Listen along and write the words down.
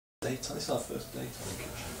date. This is our first date on the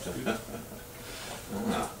kitchen.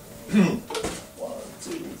 Ah. 1,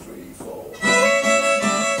 2, 3, 4.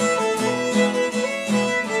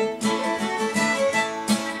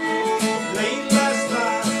 Late last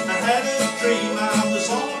night, I had a dream. I was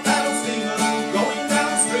on a paddle steamer going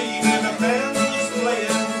downstream, and a band was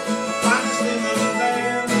playing the finest thing of the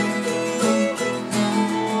land.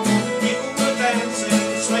 People were dancing,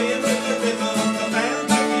 swaying with the rhythm. The band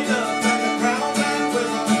took it up, and the crowd ran with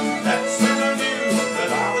them. That's when I knew that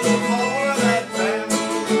I was a part of that band.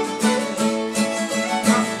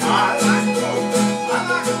 I like folk, I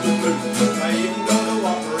like the blues. I even go to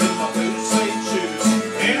opera in my blue suede shoes.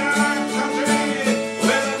 In our country,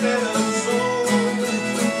 where the meadows soar.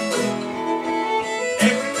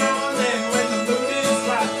 Every now and then, when the mood is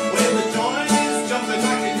right, when the joint is jumping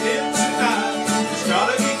like it did tonight, it's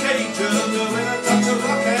gotta be Cajun doing a touch of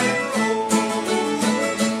rock and roll.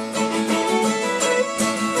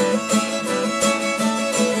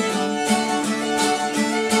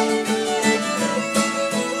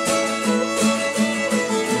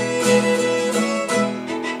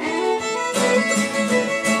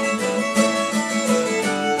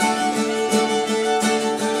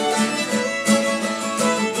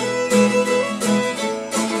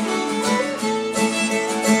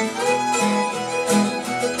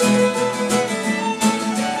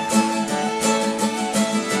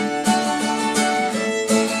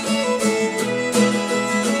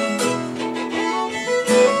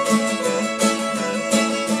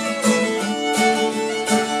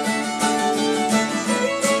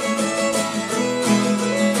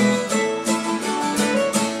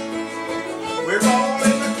 We're all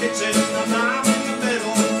in the kitchen